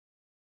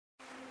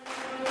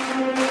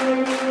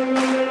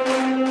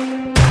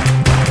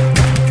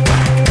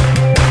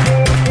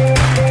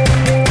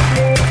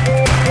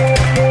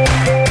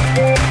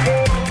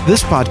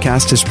This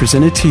podcast is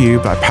presented to you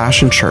by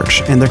Passion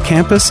Church and their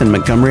campus in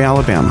Montgomery,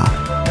 Alabama.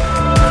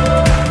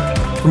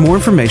 For more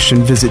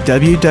information, visit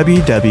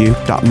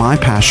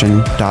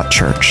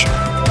www.mypassion.church.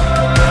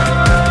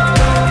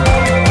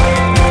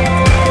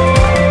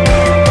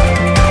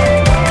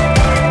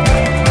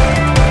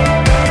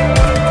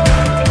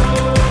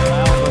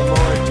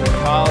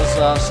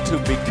 To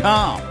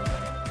become.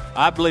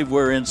 I believe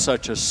we're in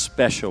such a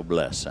special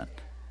blessing.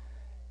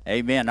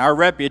 Amen. Our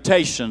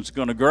reputation's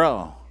going to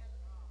grow.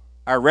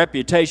 Our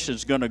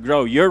reputation's going to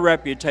grow. Your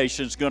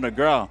reputation's going to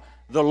grow.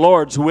 The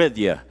Lord's with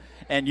you,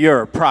 and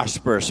you're a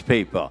prosperous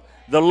people.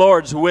 The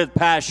Lord's with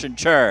Passion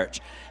Church,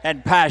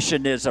 and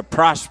Passion is a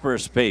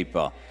prosperous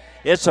people.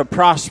 It's a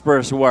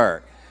prosperous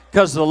work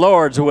because the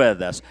Lord's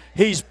with us.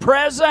 He's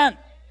present.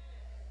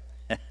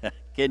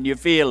 Can you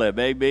feel Him?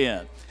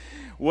 Amen.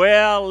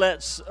 Well,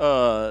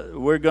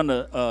 we're going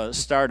to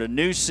start a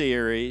new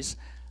series.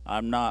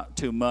 I'm not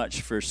too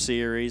much for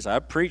series.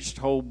 I've preached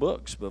whole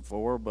books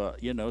before, but,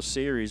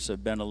 series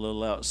have been a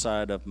little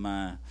outside of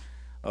my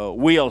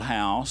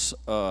wheelhouse.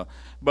 But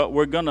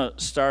we're going to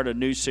start a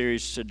new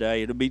series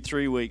today. It'll be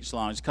 3 weeks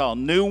long. It's called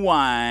New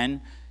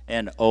Wine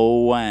and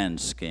Old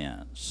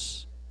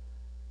Wineskins.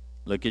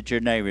 Look at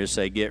your neighbor and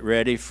say, get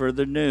ready for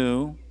the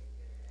new,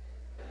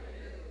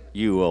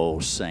 you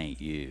old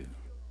saint, you.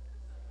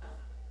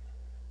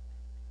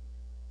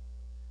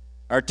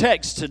 Our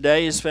text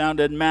today is found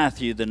in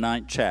Matthew, the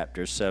 9th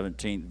chapter,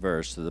 17th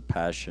verse of the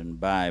Passion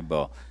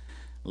Bible.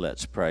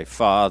 Let's pray.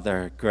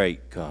 Father,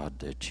 great God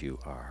that you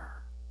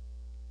are.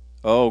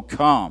 Oh,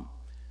 come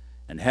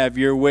and have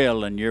your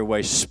will and your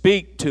way.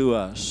 Speak to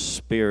us,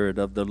 Spirit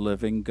of the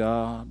living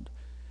God.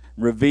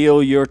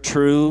 Reveal your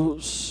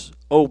truths.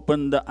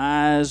 Open the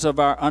eyes of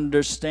our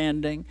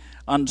understanding.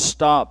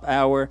 Unstop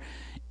our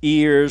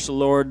ears,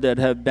 Lord, that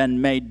have been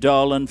made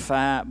dull and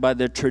fat by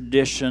the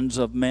traditions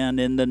of men.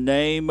 In the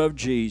name of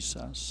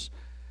Jesus,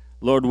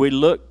 Lord, we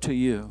look to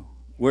you.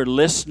 We're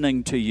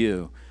listening to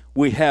you.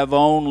 We have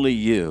only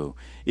you.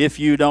 If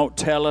you don't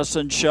tell us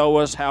and show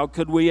us, how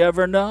could we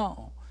ever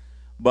know?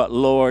 But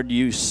Lord,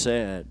 you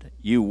said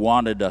you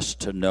wanted us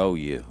to know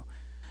you.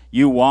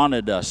 You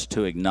wanted us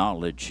to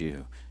acknowledge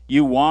you.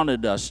 You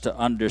wanted us to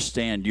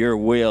understand your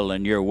will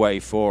and your way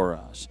for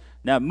us.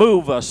 Now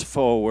move us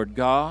forward,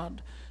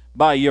 God,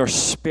 by your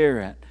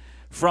Spirit,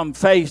 from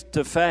faith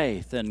to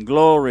faith and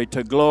glory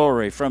to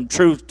glory, from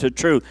truth to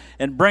truth,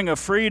 and bring a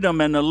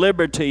freedom and a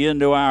liberty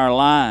into our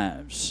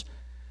lives,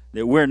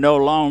 that we're no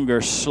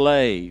longer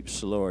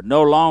slaves, Lord,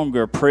 no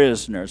longer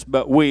prisoners,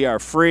 but we are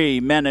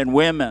free men and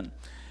women,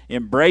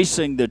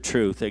 embracing the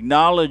truth,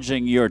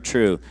 acknowledging your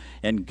truth,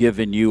 and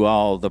giving you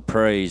all the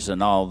praise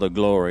and all the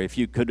glory. If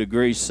you could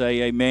agree,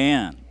 say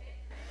amen.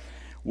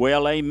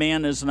 Well,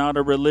 amen is not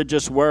a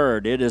religious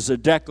word. It is a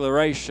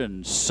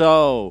declaration.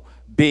 So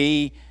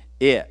be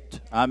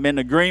it. I'm in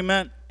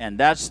agreement, and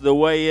that's the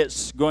way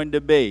it's going to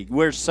be.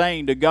 We're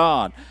saying to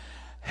God,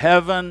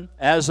 heaven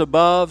as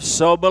above,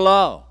 so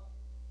below.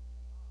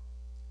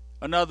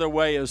 Another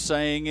way of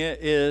saying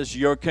it is,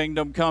 your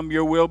kingdom come,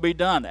 your will be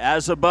done.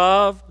 As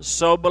above,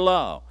 so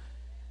below.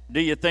 Do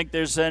you think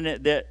there's any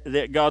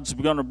that God's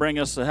going to bring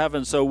us to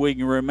heaven so we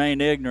can remain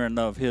ignorant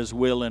of His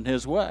will and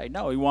His way?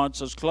 No, He wants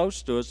us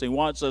close to us. He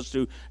wants us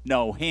to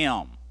know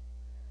Him.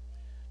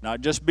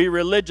 Not just be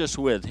religious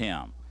with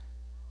Him.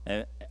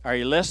 Are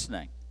you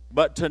listening?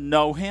 But to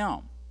know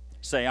Him.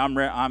 Say,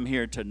 I'm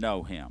here to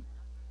know Him.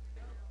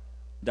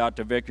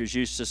 Dr. Vickers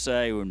used to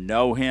say,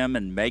 know Him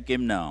and make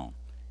Him known.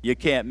 You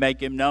can't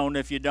make Him known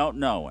if you don't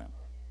know Him.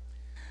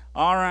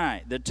 All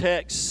right, the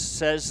text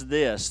says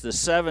this, the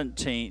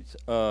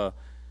 17th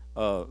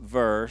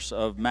verse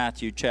of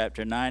Matthew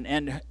chapter 9.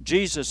 And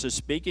Jesus is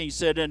speaking. He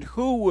said, and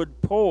who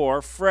would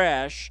pour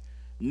fresh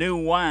new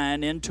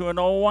wine into an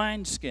old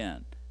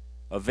wineskin?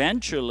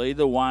 Eventually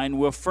the wine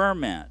will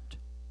ferment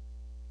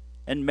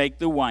and make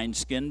the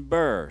wineskin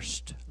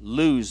burst,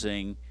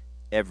 losing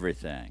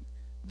everything.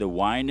 The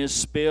wine is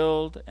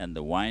spilled and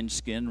the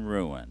wineskin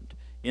ruined.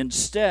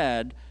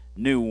 Instead,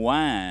 new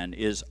wine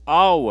is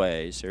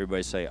always,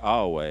 everybody say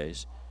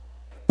always,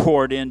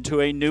 poured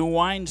into a new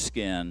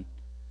wineskin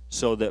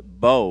so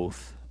that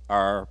both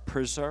are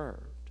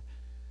preserved.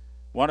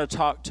 Want to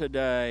talk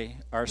today,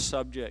 our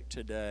subject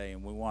today,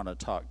 and we want to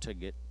talk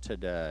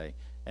today,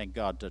 and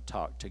God to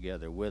talk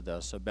together with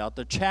us about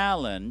the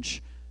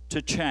challenge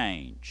to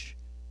change.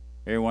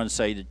 Everyone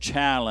say the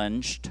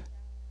challenged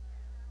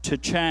to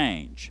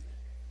change.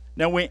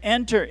 Now we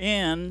enter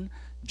in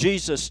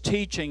Jesus'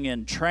 teaching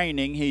and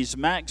training. He's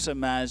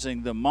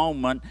maximizing the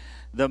moment.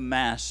 The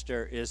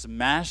Master is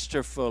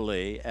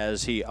masterfully,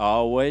 as He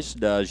always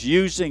does,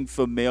 using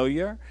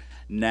familiar,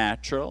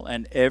 natural,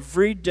 and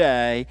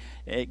everyday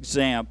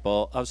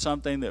example of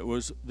something that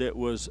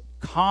was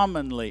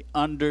commonly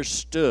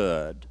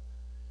understood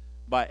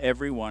by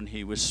everyone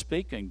He was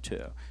speaking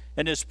to.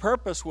 And His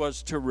purpose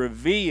was to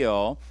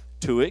reveal,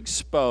 to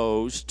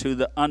expose to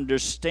the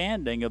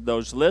understanding of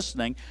those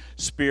listening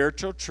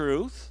spiritual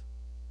truth,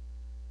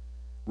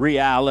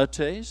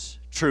 realities.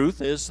 Truth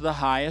is the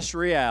highest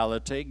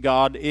reality.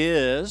 God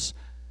is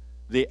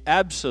the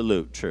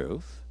absolute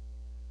truth.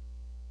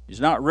 He's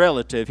not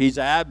relative, he's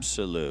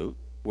absolute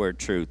where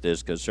truth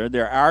is concerned.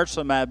 There are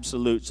some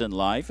absolutes in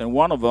life, and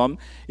one of them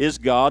is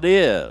God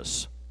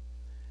is.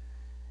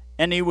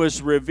 And he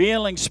was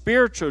revealing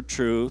spiritual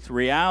truth,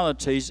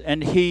 realities,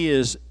 and he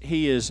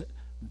is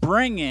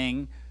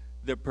bringing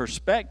the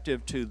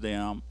perspective to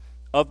them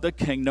of the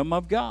kingdom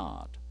of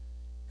God.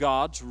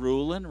 God's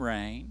rule and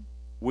reign.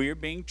 We're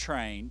being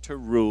trained to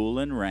rule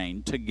and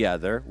reign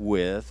together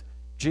with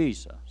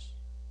Jesus.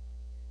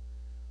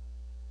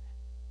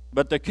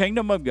 But the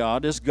kingdom of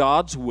God is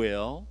God's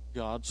will,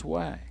 God's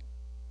way.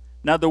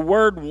 Now the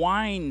word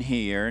wine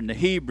here in the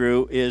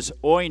Hebrew is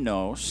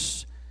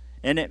oinos,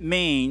 and it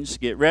means,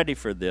 get ready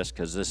for this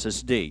because this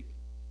is deep,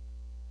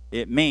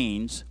 it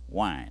means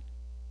wine.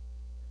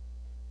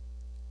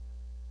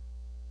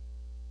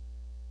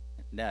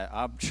 Now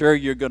I'm sure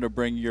you're going to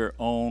bring your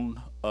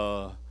own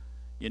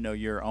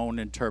your own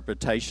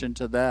interpretation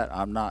to that.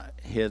 I'm not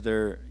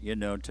hither,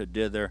 to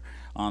dither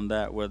on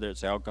that, whether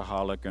it's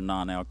alcoholic or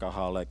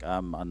non-alcoholic.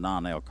 I'm a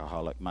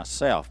non-alcoholic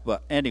myself.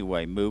 But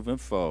anyway, moving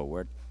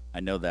forward, I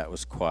know that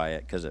was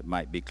quiet because it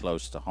might be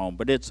close to home,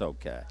 but it's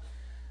okay.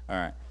 All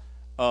right.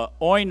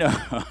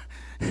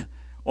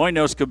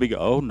 Oinos could be,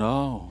 oh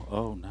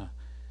no.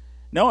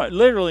 No, it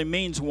literally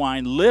means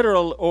wine,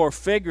 literal or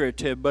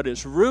figurative, but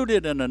it's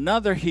rooted in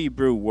another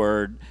Hebrew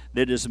word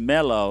that is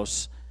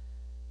melos,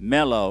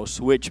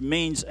 which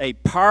means a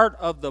part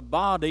of the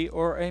body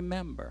or a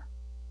member.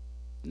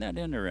 Isn't that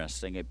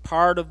interesting? A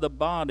part of the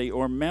body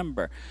or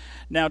member.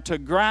 Now, to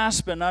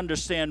grasp and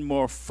understand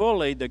more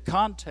fully the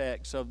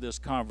context of this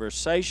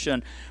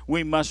conversation,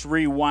 we must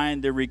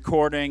rewind the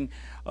recording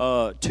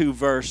to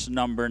verse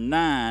number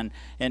 9.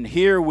 And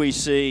here we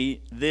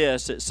see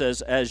this. It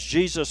says, as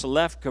Jesus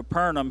left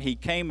Capernaum, he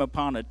came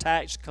upon a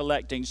tax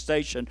collecting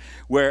station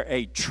where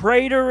a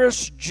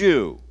traitorous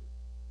Jew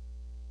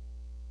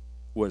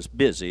was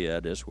busy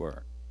at his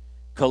work,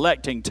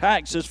 collecting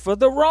taxes for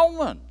the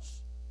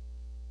Romans.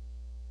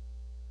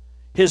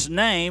 His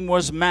name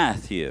was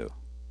Matthew.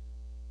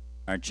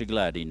 Aren't you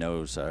glad he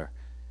knows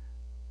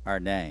our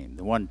name?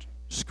 The one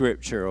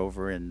scripture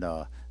over in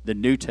the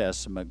New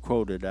Testament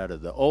quoted out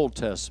of the Old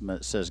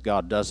Testament says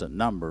God doesn't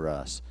number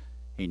us,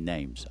 he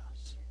names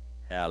us.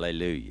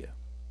 Hallelujah.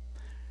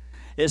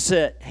 It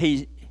said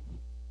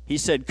he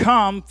said,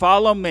 come,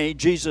 follow me,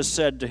 Jesus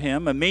said to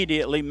him.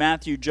 Immediately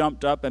Matthew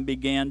jumped up and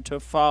began to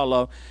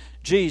follow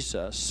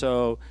Jesus.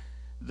 So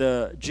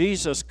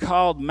Jesus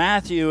called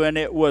Matthew, and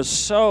it was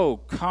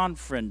so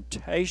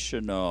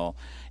confrontational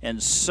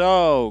and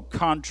so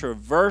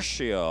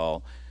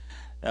controversial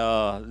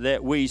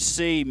that we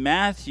see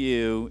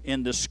Matthew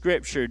in the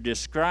scripture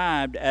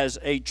described as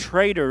a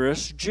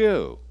traitorous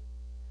Jew.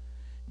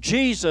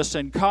 Jesus,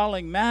 in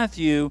calling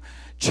Matthew,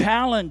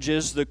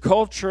 challenges the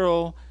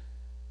cultural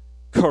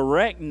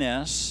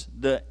correctness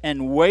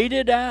and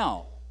waded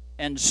out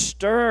and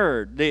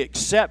stirred the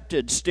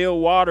accepted still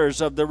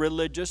waters of the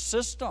religious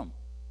system.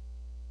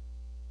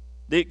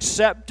 The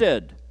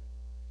accepted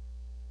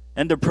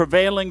and the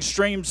prevailing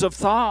streams of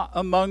thought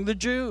among the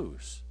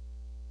Jews.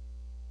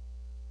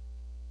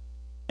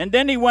 And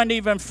then he went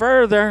even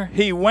further.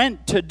 He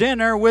went to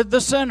dinner with the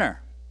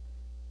sinner.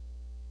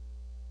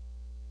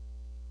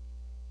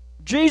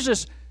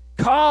 Jesus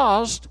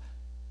caused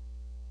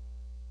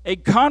a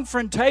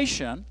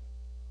confrontation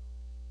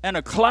and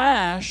a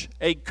clash,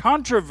 a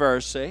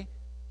controversy.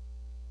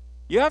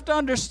 You have to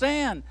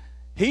understand,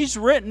 he's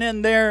written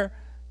in there,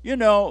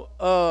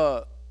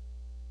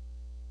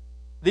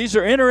 these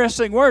are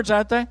interesting words,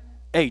 aren't they?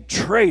 A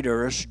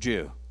traitorous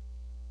Jew.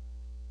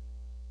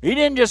 He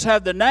didn't just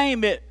have the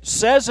name. It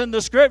says in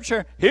the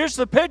scripture, here's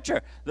the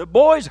picture. The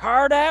boy's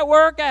hard at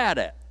work at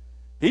it.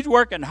 He's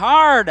working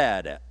hard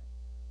at it.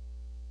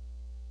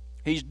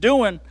 He's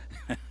doing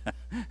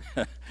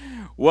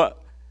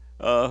what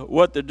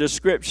the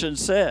description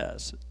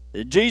says.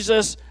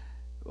 Jesus,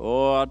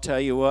 I'll tell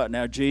you what,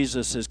 now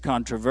Jesus is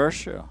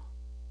controversial.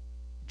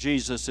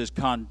 Jesus is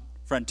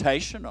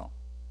confrontational.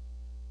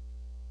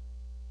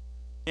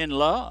 In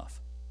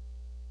love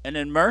and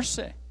in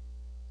mercy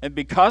and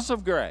because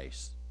of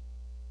grace.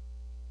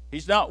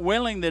 He's not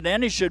willing that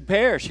any should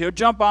perish. He'll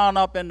jump on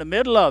up in the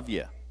middle of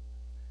you.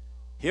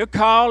 He'll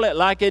call it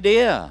like it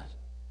is.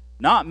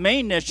 Not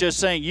meanness, just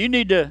saying you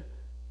need to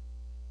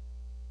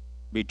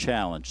be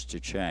challenged to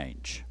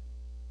change.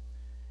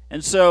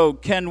 And so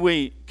can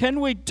we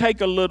take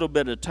a little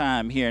bit of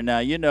time here? Now,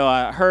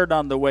 I heard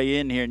on the way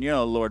in here, and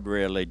the Lord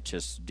really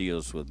just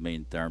deals with me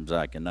in terms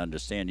I can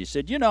understand. He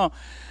said, when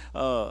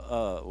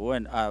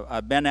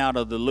I've been out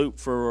of the loop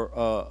for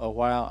a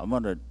while, I'm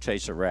going to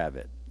chase a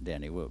rabbit.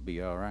 Danny, will it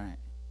be all right?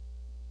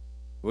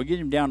 We'll get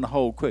him down the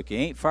hole quick. He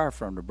ain't far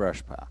from the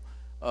brush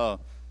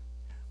pile.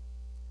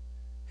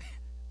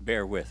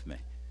 Bear with me.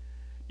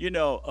 Been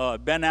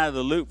out of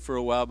the loop for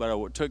a while, but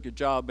I took a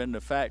job in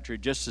the factory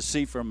just to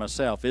see for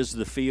myself, is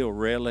the field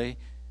really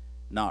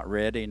not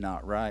ready,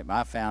 not right?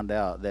 I found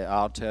out that,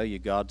 I'll tell you,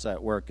 God's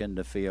at work in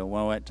the field.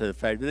 When I went to the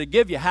factory, they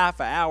give you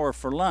half an hour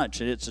for lunch,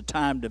 and it's a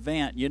timed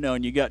event,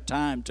 and you got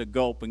time to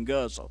gulp and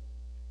guzzle.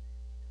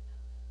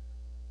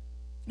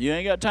 You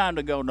ain't got time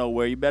to go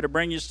nowhere. You better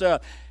bring your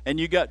stuff. And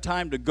you got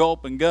time to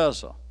gulp and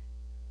guzzle.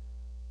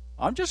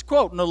 I'm just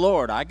quoting the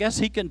Lord. I guess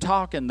he can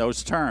talk in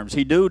those terms.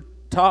 He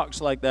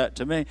talks like that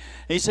to me.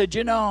 He said,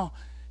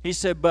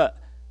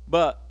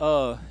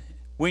 but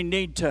we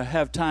need to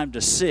have time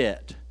to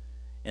sit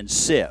and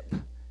sip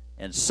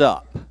and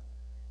sup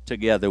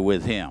together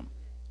with him.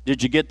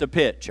 Did you get the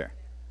picture?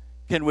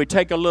 Can we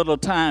take a little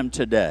time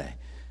today?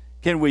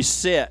 Can we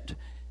sit?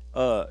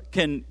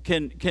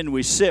 Can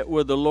we sit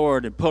with the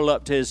Lord and pull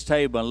up to his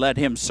table and let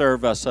him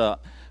serve us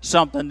up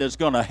something that's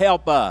going to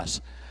help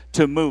us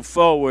to move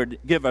forward,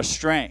 give us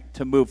strength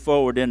to move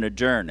forward in the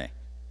journey?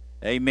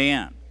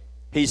 Amen.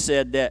 He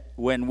said that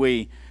when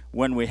we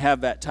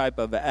have that type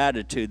of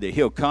attitude, that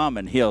he'll come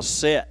and he'll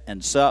sit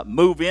and sup,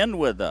 move in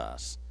with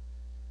us.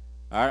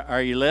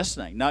 Are you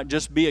listening? Not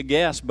just be a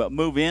guest, but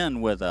move in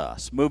with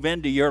us. Move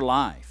into your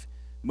life.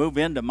 Move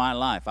into my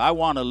life. I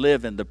want to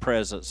live in the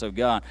presence of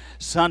God.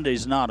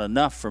 Sunday's not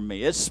enough for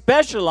me. It's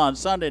special on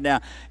Sunday.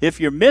 Now,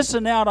 if you're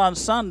missing out on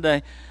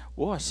Sunday,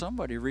 boy,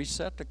 somebody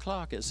reset the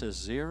clock. It says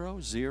 0,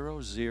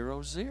 0,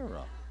 0,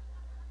 0.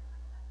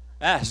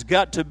 That's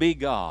got to be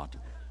God.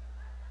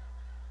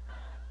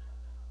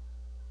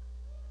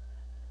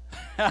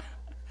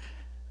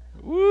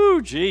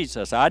 Woo,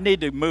 Jesus. I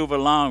need to move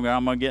along or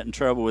I'm going to get in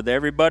trouble with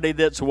everybody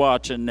that's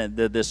watching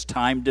this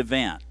timed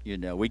event. You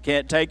know, we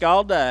can't take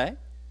all day.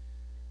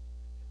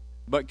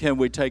 But can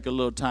we take a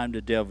little time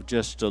to delve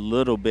just a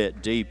little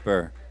bit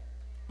deeper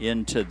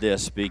into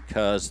this?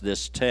 Because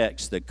this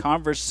text, the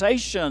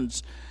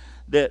conversations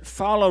that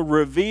follow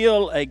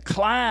reveal a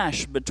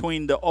clash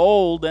between the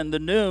old and the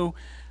new.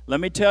 Let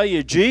me tell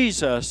you,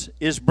 Jesus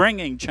is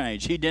bringing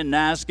change. He didn't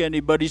ask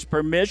anybody's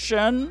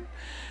permission.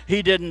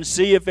 He didn't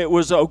see if it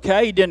was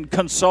okay. He didn't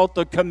consult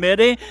the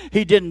committee.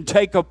 He didn't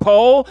take a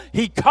poll.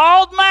 He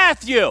called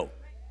Matthew.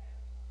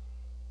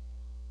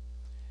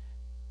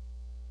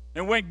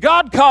 And when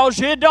God calls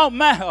you, it don't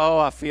matter. Oh,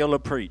 I feel a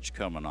preach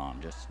coming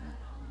on. Just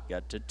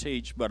got to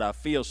teach, but I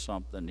feel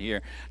something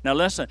here. Now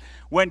listen,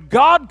 when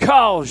God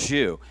calls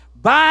you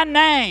by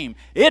name,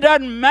 it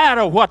doesn't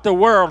matter what the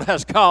world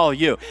has called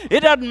you. It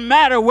doesn't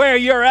matter where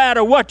you're at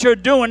or what you're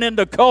doing in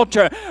the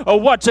culture or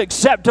what's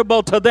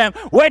acceptable to them.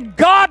 When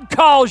God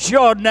calls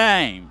your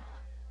name,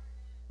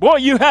 boy,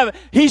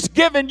 he's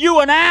given you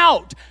an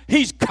out.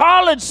 He's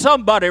calling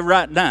somebody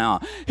right now.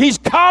 He's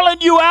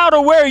calling you out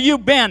of where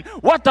you've been,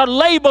 what the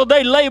label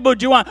they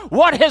labeled you on,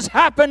 what has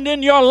happened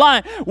in your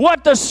life,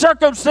 what the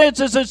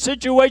circumstances and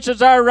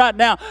situations are right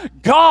now.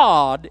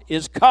 God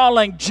is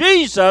calling.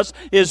 Jesus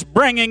is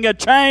bringing a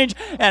change.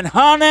 And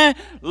honey,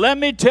 let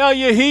me tell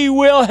you, he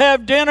will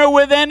have dinner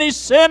with any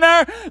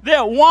sinner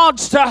that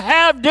wants to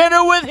have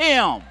dinner with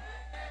him.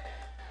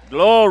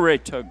 Glory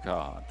to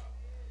God.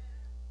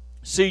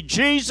 See,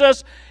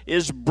 Jesus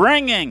is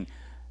bringing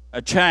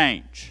a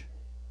change.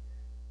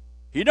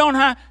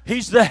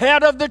 He's the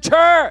head of the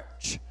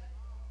church.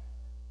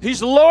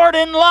 He's Lord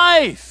in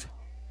life.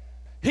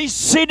 He's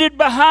seated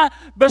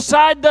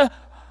beside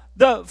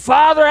the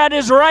Father at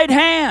his right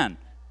hand.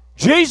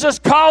 Jesus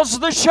calls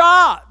the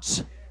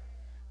shots.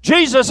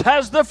 Jesus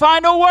has the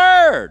final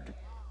word.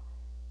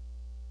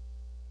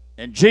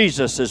 And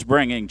Jesus is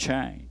bringing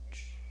change.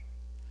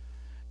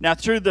 Now,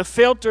 through the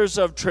filters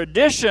of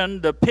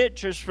tradition, the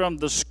pictures from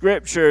the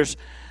Scriptures,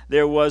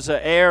 there was an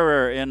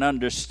error in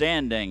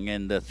understanding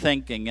and the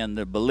thinking and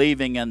the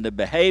believing and the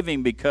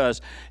behaving because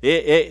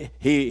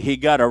he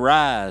got a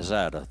rise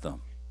out of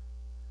them.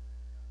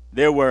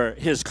 There were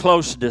his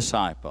close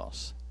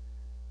disciples.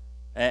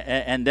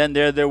 And then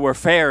there were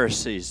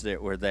Pharisees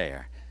that were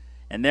there.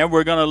 And then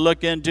we're going to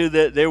look into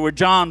there were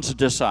John's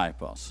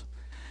disciples.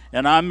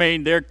 And I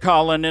mean, they're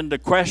calling into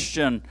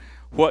question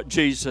what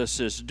Jesus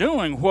is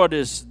doing. What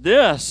is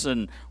this?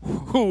 And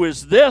who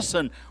is this?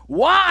 And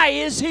why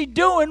is he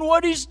doing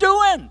what he's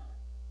doing?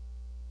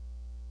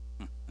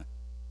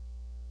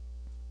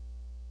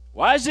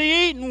 Why is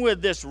he eating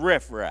with this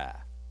riffraff?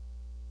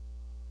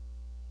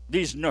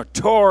 These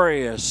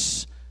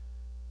notorious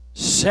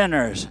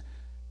sinners,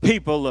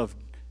 people of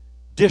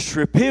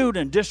disrepute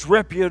and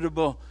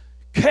disreputable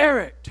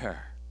character.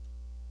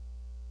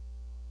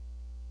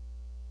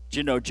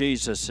 You know,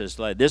 Jesus is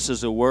like, this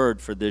is a word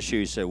for this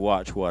year. He said,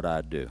 watch what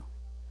I do.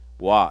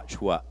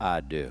 Watch what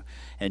I do.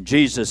 And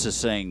Jesus is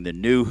saying the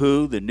new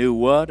who, the new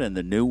what, and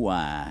the new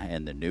why,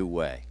 and the new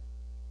way.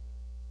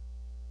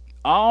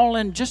 All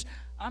in just,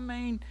 I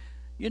mean,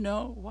 you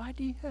know, why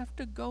do you have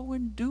to go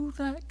and do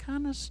that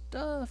kind of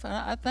stuff?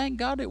 I thank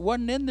God it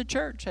wasn't in the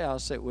church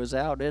house. It was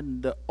out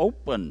in the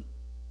open.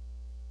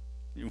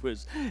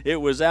 It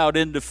was out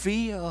in the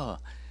field.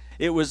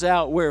 It was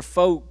out where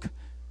folk.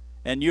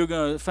 And you're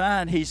going to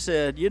find, he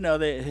said, you know,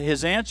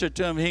 his answer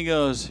to him, he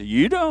goes,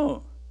 you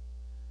don't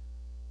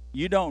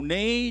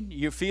need,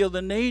 you feel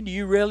the need,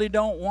 you really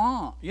don't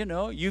want. You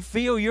know, you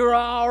feel you're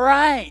all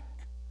right.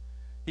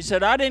 He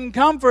said, I didn't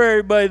come for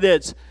everybody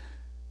that's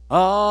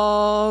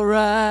all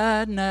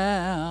right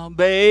now,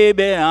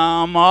 baby,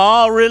 I'm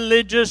all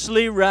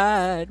religiously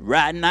right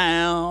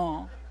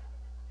now.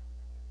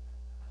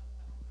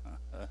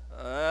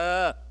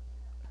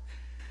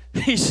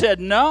 He said,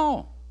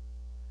 no.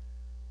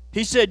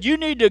 He said, you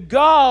need to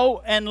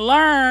go and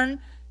learn,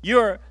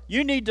 you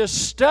need to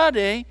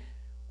study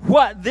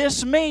what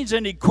this means.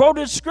 And he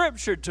quoted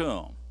Scripture to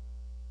him.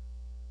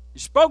 He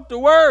spoke the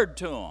word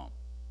to him.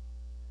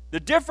 The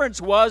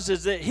difference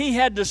is that he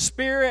had the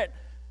Spirit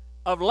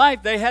of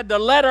life. They had the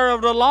letter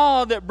of the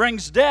law that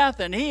brings death,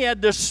 and he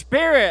had the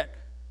Spirit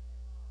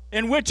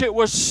in which it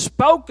was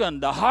spoken,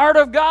 the heart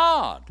of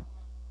God.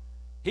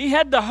 He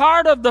had the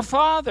heart of the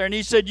Father, and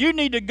he said, you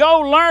need to go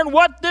learn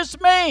what this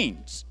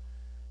means.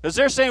 Because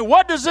they're saying,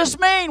 what does this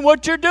mean,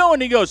 what you're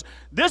doing? He goes,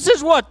 this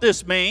is what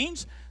this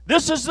means.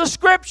 This is the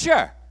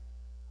Scripture.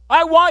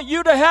 I want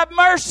you to have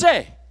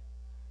mercy.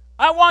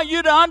 I want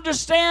you to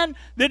understand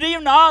that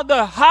even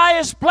the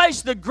highest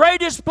place, the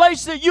greatest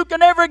place that you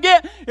can ever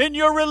get in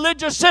your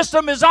religious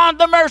system is on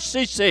the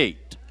mercy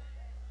seat.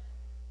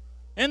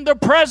 In the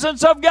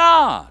presence of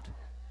God.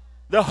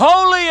 The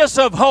holiest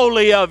of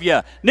holy of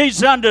you needs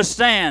to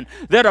understand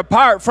that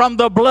apart from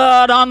the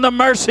blood on the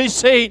mercy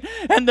seat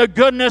and the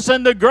goodness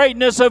and the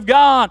greatness of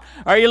God,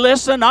 are you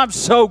listening? I'm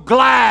so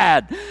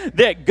glad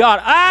that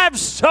God, I'm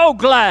so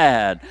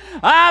glad.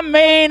 I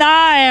mean,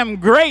 I am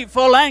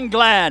grateful and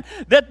glad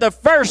that the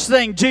first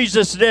thing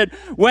Jesus did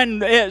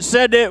when it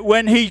said it,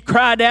 when he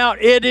cried out,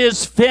 it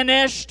is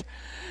finished.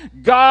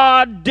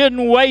 God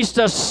didn't waste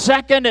a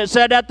second. It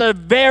said at the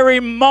very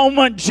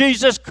moment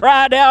Jesus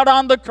cried out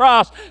on the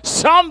cross,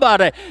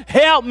 somebody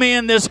help me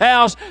in this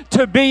house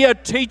to be a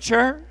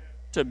teacher,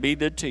 to be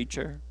the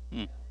teacher.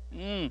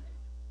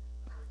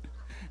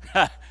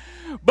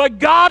 But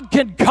God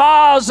can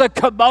cause a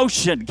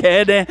commotion,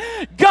 can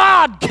He?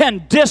 God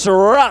can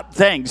disrupt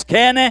things,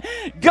 can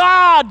He?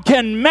 God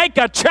can make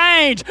a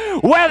change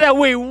whether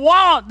we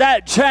want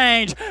that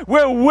change,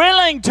 we're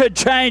willing to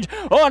change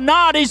or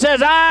not. He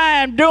says,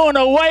 I am doing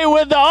away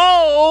with the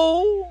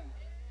old,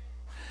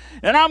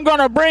 and I'm going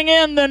to bring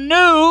in the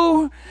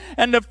new.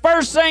 And the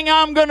first thing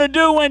I'm going to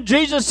do when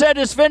Jesus said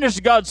it's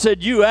finished, God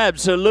said, you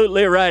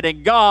absolutely right.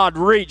 And God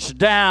reached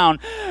down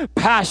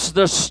past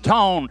the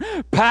stone,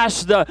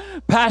 past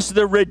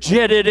the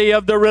rigidity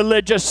of the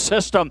religious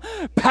system,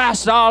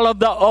 past all of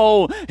the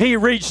old. He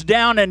reached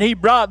down and he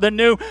brought the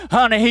new.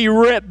 Honey, he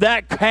ripped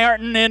that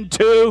curtain in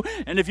two.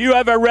 And if you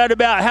ever read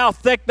about how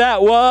thick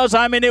that was,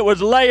 I mean, it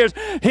was layers.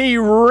 He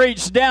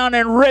reached down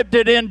and ripped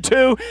it in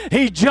two.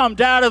 He jumped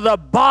out of the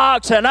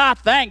box, and I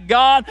thank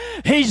God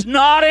he's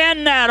not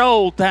in that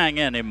old thing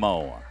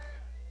anymore.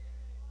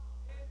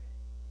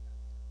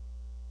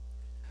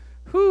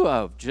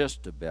 I've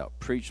just about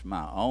preached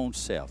my own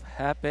self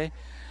happy.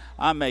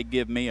 I may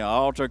give me an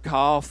altar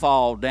call,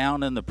 fall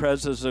down in the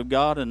presence of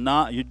God, and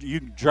not you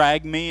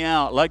drag me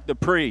out like the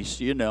priest,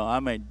 you know. I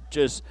mean,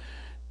 just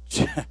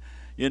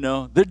you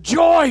know, the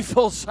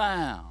joyful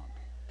sound.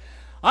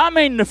 I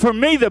mean, for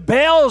me, the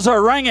bells are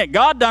ringing.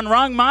 God done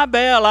rung my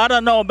bell. I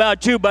don't know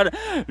about you, but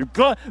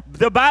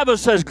the Bible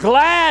says,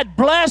 glad,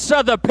 blessed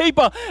are the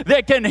people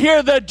that can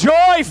hear the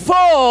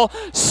joyful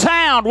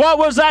sound. What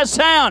was that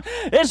sound?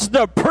 It's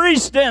the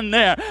priest in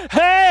there.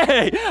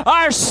 Hey,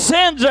 our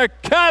sins are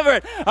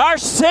covered. Our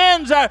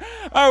sins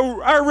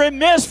are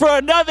remiss for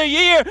another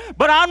year,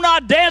 but I'm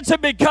not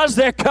dancing because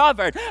they're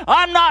covered.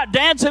 I'm not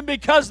dancing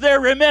because they're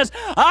remiss.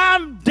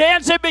 I'm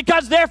dancing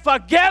because they're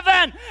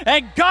forgiven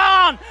and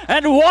gone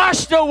and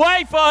washed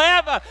away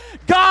forever.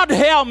 God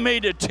help me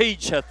to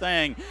teach a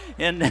thing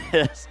in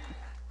this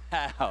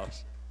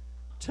house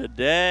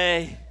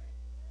today.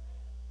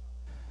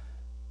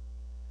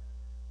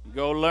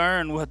 Go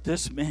learn what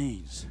this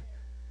means.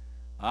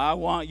 I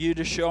want you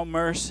to show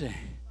mercy,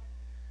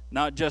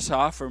 not just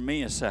offer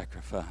me a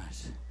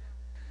sacrifice.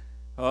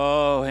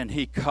 Oh, and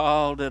he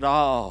called it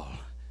all.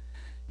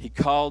 He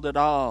called it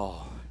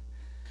all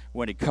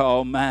when he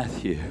called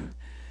Matthew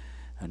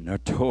a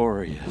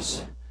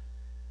notorious,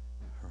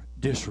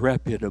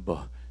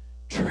 disreputable,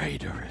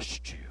 traitorous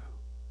Jew.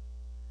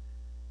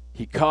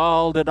 He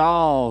called it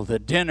all the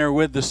dinner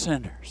with the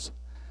sinners.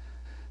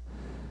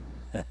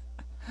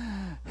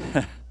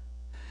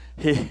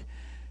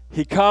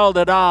 He called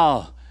it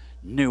all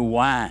new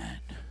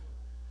wine.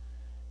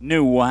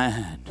 New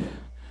wine.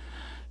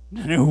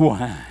 New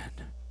wine.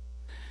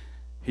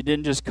 He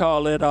didn't just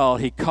call it all,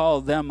 he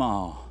called them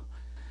all.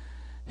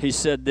 He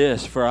said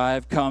this, for I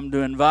have come to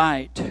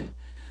invite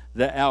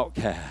the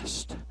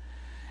outcast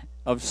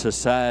of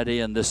society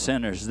and the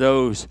sinners,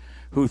 those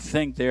who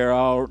think they're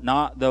all,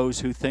 not those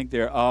who think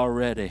they're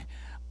already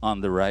on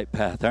the right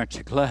path. Aren't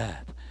you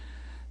glad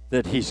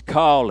that he's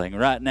calling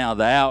right now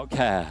the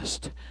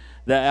outcast,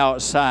 the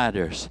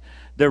outsiders,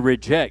 the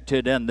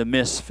rejected and the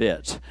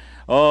misfits?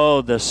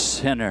 Oh, the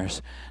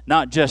sinners,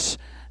 not just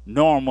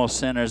normal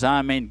sinners.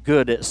 I mean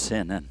good at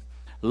sinning,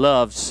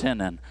 love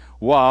sinning,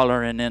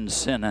 wallowing in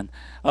sinning,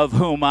 of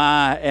whom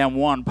I am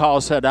one.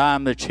 Paul said, I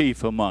am the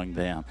chief among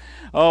them.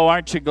 Oh,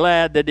 aren't you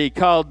glad that he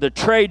called the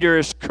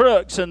traitorous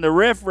crooks and the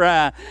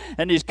riffraff,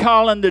 and he's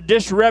calling the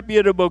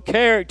disreputable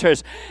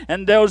characters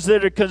and those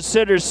that are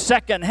considered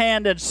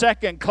second-hand and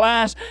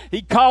second-class.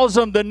 He calls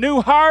them the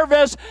new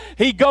harvest.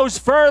 He goes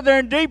further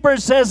and deeper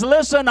and says,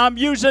 listen, I'm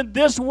using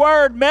this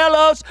word,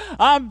 melos.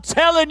 I'm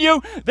telling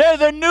you, they're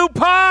the new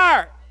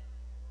part.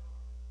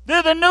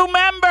 They're the new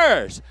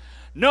members.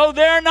 No,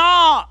 they're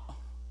not.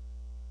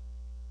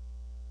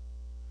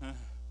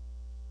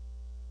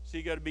 So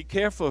you got to be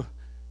careful,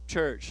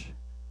 church,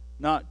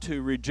 not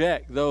to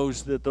reject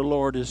those that the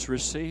Lord is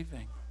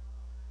receiving.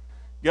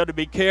 You got to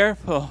be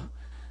careful.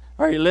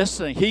 Are you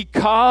listening? He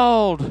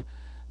called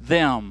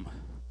them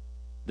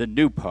the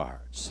new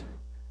parts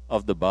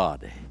of the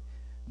body,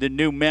 the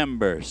new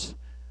members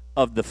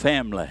of the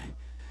family.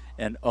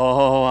 And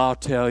oh, I'll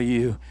tell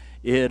you,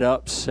 it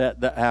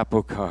upset the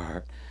apple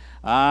cart.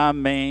 I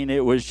mean,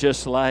 it was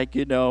just like,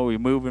 we're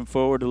moving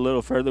forward a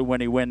little further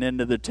when he went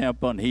into the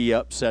temple and he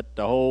upset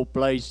the whole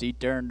place. He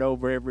turned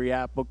over every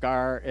apple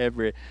cart,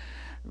 hallelujah.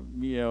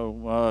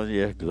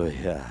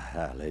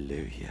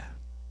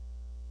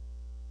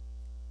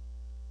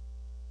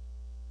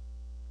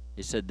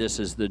 He said, this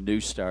is the new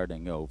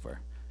starting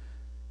over,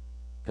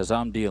 because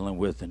I'm dealing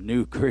with a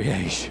new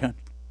creation.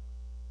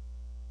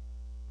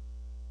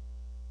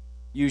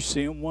 You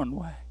see him one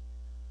way.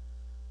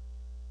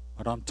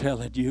 But I'm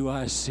telling you,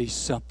 I see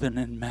something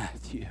in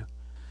Matthew.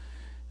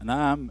 And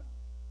I'm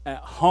at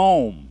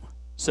home.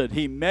 Said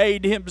he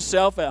made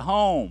himself at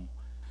home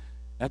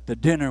at the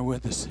dinner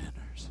with the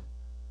sinners.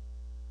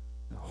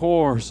 The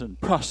whores and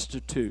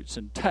prostitutes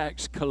and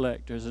tax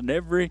collectors and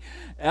every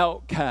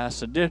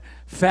outcast. And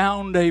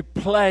found a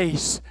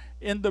place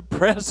in the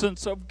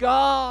presence of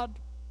God.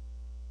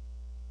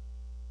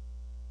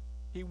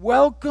 He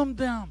welcomed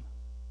them.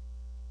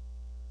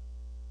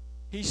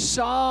 He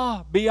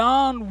saw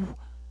beyond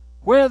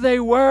where they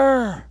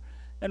were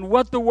and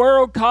what the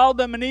world called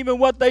them and even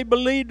what they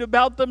believed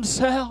about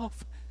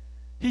themselves.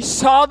 He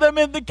saw them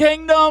in the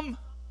kingdom.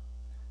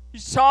 He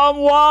saw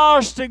them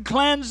washed and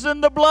cleansed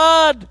in the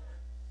blood.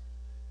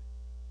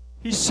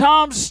 He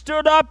saw them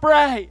stood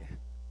upright.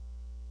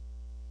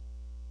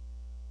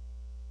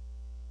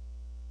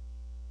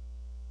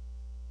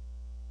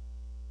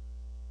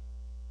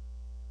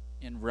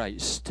 In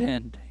right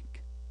standing.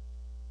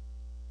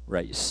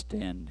 Right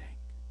standing.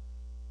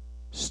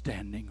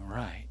 Standing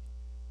right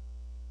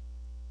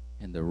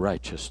in the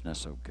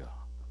righteousness of God.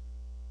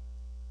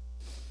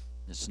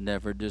 It's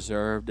never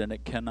deserved and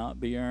it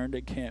cannot be earned.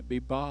 It can't be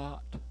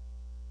bought.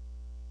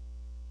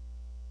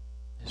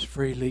 It's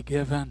freely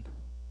given.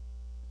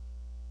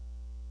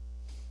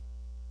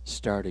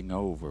 Starting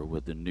over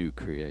with the new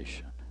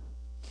creation.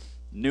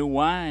 New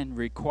wine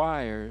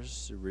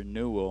requires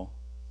renewal.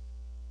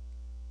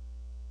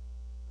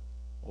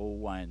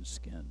 Old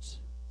wineskins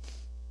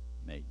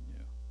made new.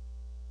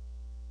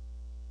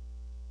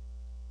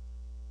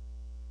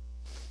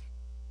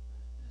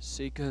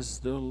 See, because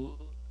the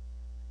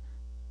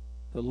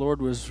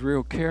Lord was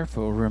real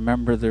careful.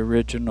 Remember the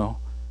original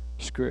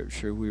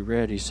scripture we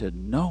read. He said,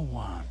 no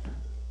one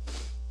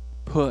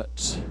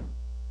puts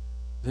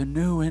the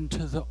new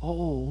into the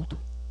old.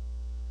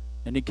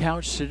 And he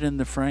couched it in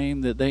the frame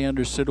that they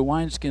understood of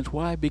wineskins.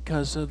 Why?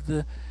 Because of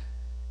the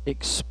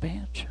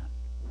expansion.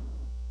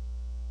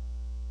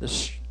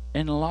 The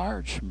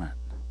enlargement.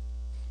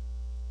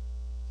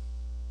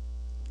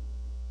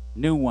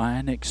 New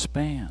wine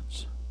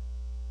expands.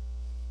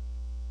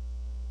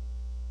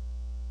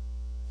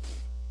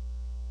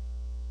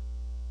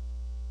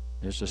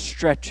 There's a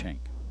stretching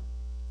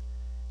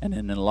and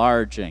an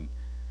enlarging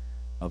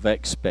of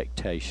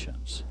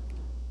expectations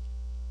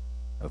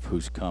of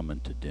who's coming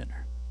to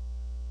dinner,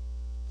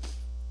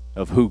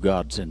 of who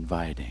God's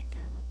inviting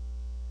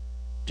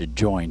to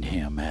join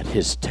him at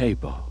his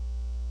table.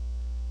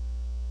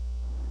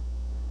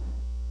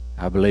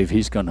 I believe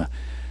he's going to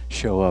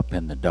show up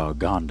in the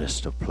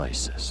doggonedest of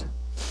places.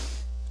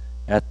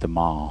 At the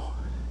mall,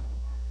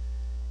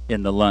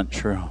 in the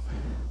lunchroom,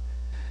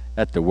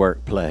 at the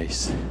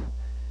workplace,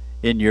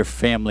 in your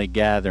family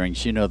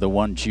gatherings, the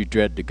ones you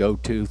dread to go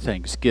to,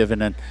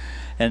 Thanksgiving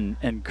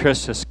and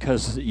Christmas,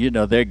 because,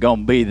 they're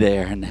going to be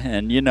there.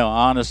 And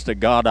honest to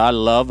God, I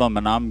love them,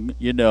 and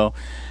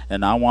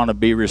and I want to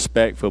be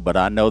respectful, but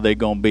I know they're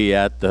going to be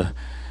at the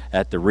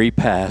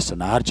repast,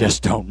 and I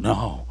just don't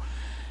know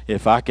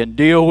if I can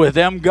deal with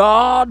them,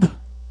 God.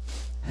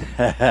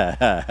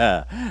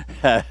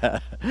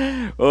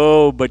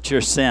 Oh, but you're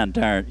sent,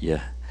 aren't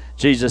you?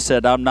 Jesus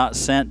said, I'm not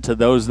sent to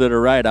those that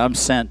are right. I'm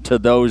sent to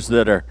those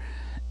that are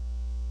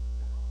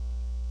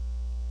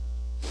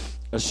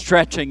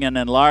stretching and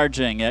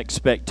enlarging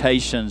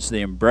expectations,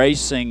 the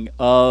embracing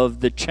of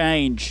the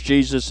change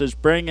Jesus is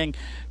bringing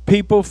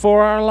people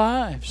for our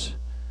lives.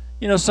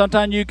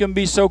 Sometimes you can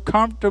be so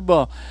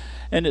comfortable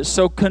and it's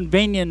so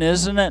convenient,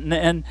 isn't it?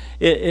 And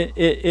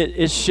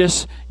it's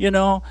just,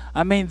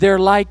 they're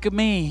like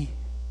me.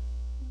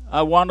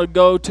 I want to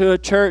go to a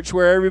church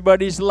where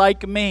everybody's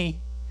like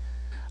me.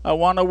 I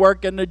want to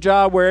work in a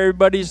job where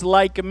everybody's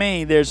like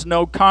me. There's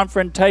no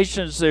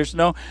confrontations. There's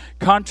no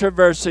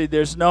controversy.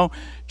 There's no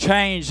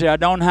change. I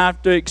don't have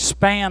to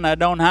expand. I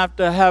don't have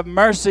to have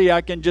mercy.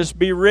 I can just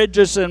be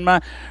religious and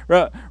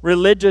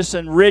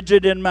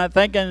rigid in my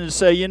thinking and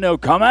say,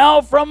 come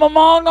out from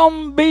among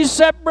them, be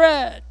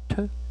separate.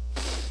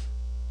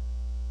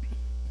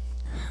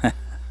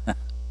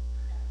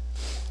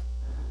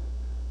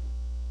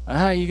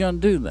 How are you going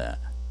to do that?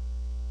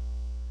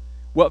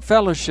 What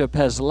fellowship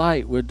has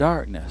light with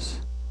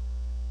darkness?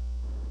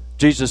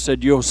 Jesus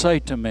said, you'll say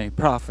to me,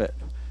 prophet,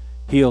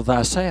 heal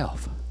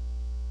thyself.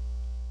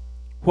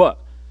 What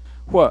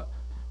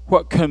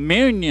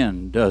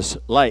communion does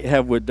light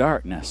have with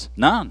darkness?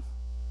 None.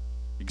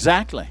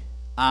 Exactly.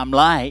 I'm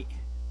light,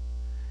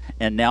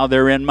 and now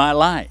they're in my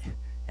light,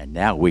 and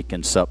now we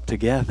can sup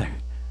together.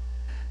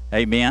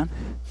 Amen.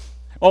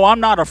 Oh,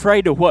 I'm not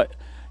afraid of what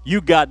you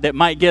got that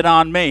might get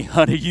on me.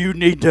 Honey, you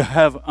need to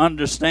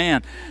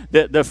understand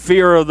that the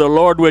fear of the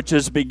Lord, which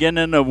is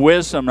beginning of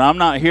wisdom. I'm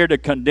not here to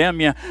condemn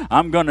you.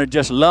 I'm going to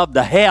just love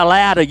the hell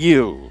out of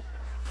you.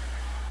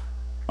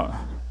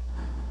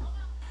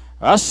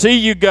 I see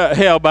you got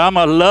hell, but I'm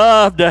going to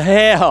love to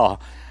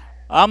hell.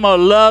 I'm going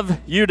to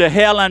love you to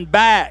hell and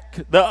back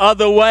the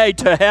other way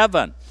to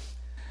heaven.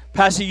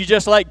 Pastor, you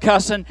just like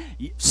cussing?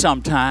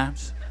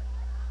 Sometimes.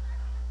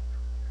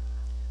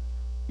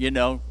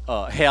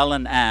 Hell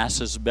and ass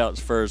is about as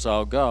far as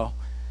I'll go.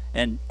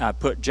 And I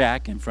put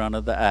Jack in front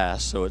of the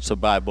ass, so it's a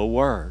Bible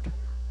word.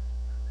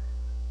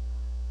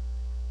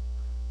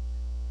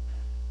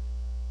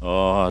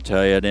 Oh, I'll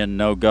tell you, I didn't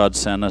know God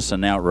sent us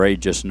an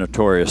outrageous,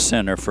 notorious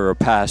sinner for a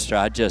pastor.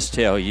 I just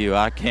tell you,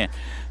 I can't.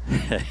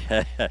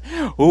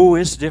 Oh,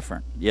 it's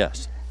different.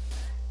 Yes.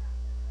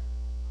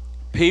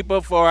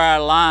 People for our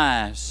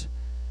lives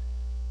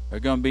are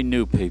going to be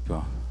new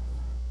people.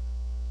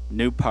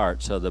 New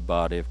parts of the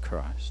body of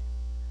Christ.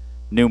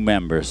 New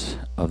members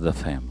of the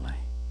family.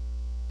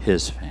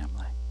 His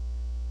family.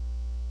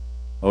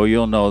 Oh,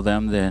 you'll know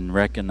them, then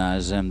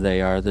recognize them. They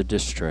are the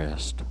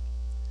distressed.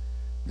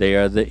 They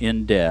are the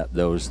in debt,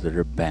 those that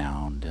are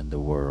bound in the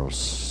world's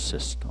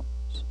systems.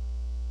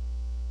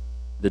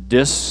 The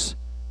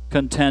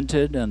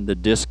discontented and the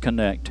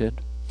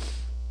disconnected.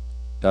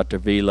 Dr.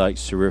 V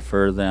likes to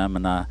refer to them,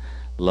 and I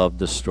love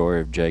the story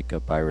of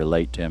Jacob. I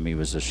relate to him. He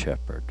was a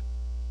shepherd.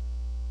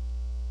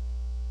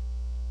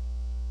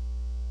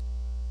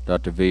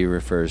 Dr. V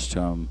refers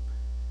to him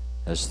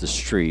as the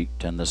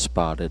streaked and the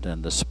spotted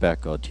and the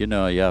speckled. You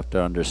have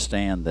to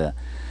understand that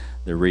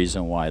the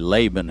reason why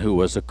Laban, who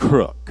was a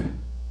crook,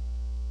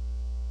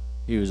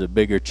 he was a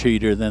bigger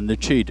cheater than the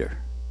cheater.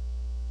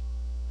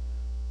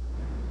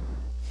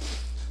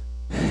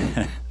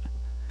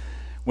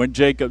 When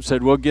Jacob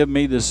said, well, give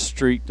me the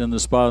streaked and the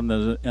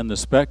spotted and the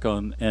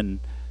speckled, and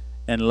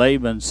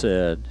Laban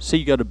said, see,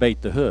 you got to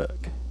bait the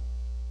hook.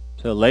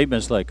 So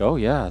Laban's like, oh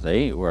yeah, they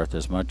ain't worth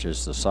as much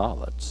as the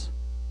solids.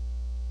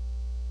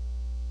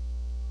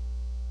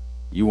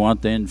 You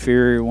want the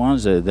inferior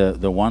ones,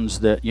 the ones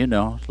that,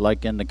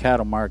 like in the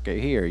cattle market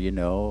here,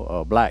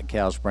 black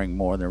cows bring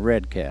more than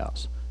red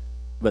cows.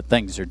 But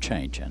things are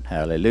changing,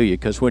 hallelujah,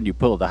 because when you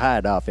pull the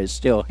hide off, it's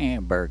still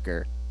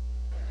hamburger.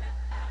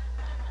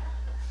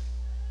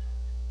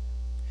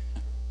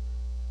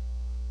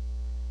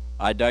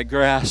 I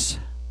digress.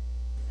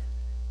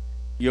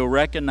 You'll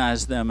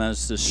recognize them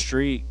as the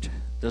streaked,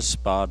 the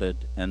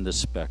spotted, and the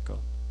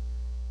speckled.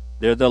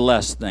 They're the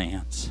less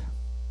thans.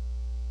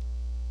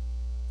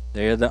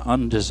 They're the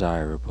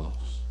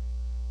undesirables.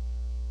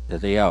 They're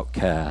the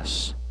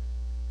outcasts.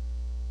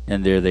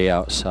 And they're the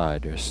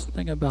outsiders.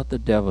 Think about the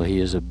devil.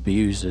 He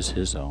abuses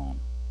his own.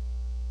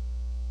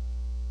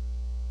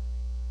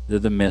 They're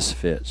the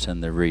misfits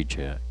and the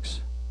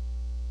rejects.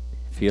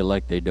 They feel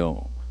like they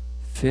don't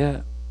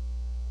fit.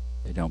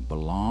 They don't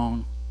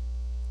belong.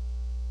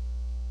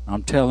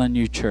 I'm telling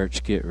you,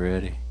 church, get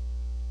ready.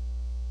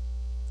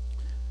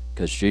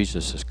 Because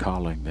Jesus is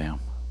calling them.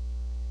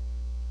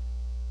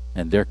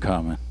 And they're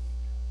coming.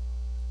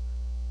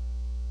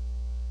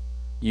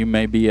 You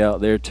may be out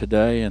there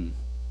today and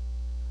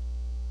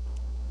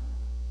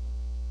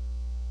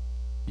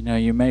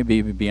you may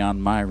be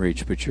beyond my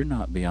reach, but you're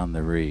not beyond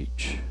the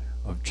reach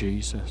of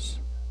Jesus.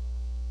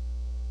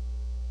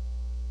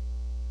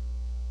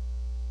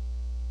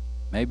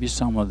 Maybe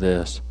some of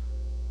this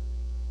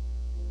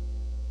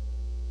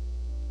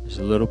is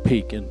a little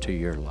peek into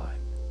your life.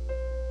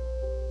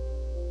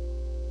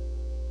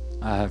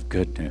 I have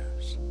good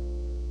news.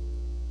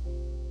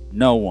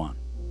 No one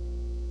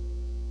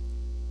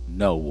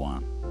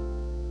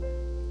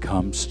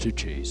comes to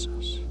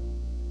Jesus.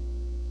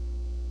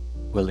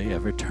 Will he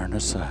ever turn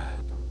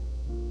aside?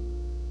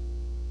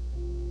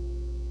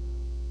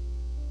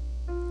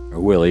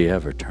 Or will he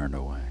ever turn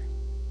away?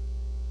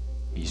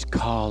 He's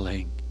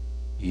calling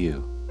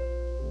you.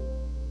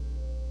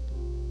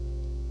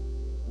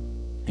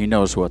 He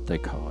knows what they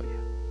call you.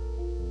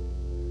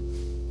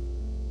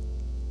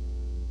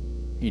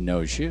 He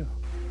knows you.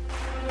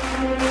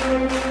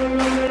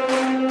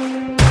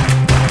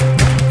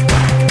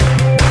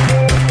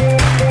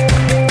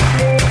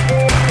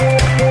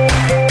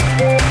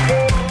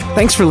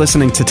 Thanks for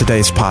listening to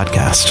today's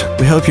podcast.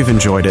 We hope you've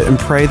enjoyed it and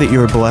pray that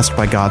you are blessed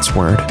by God's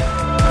Word.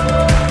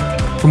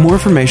 For more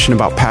information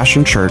about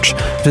Passion Church,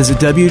 visit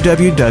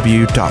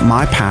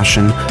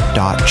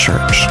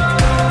www.mypassion.church.